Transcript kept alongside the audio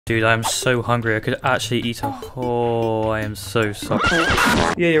Dude, I am so hungry. I could actually eat a... Oh, I am so sorry.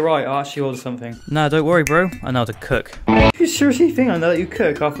 Yeah, you're right. I'll actually order something. Nah, don't worry, bro. I know how to cook. You seriously think I know that you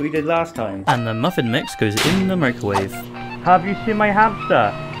cook after what you did last time? And the muffin mix goes in the microwave. Have you seen my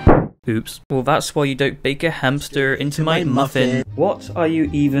hamster? Oops. Well, that's why you don't bake a hamster into my muffin. What are you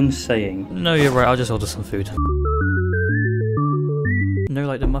even saying? No, you're right. I'll just order some food. No,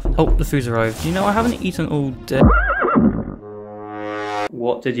 like the muffin. Oh, the food's arrived. You know, I haven't eaten all day.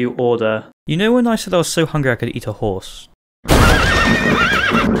 What did you order? You know when I said I was so hungry I could eat a horse?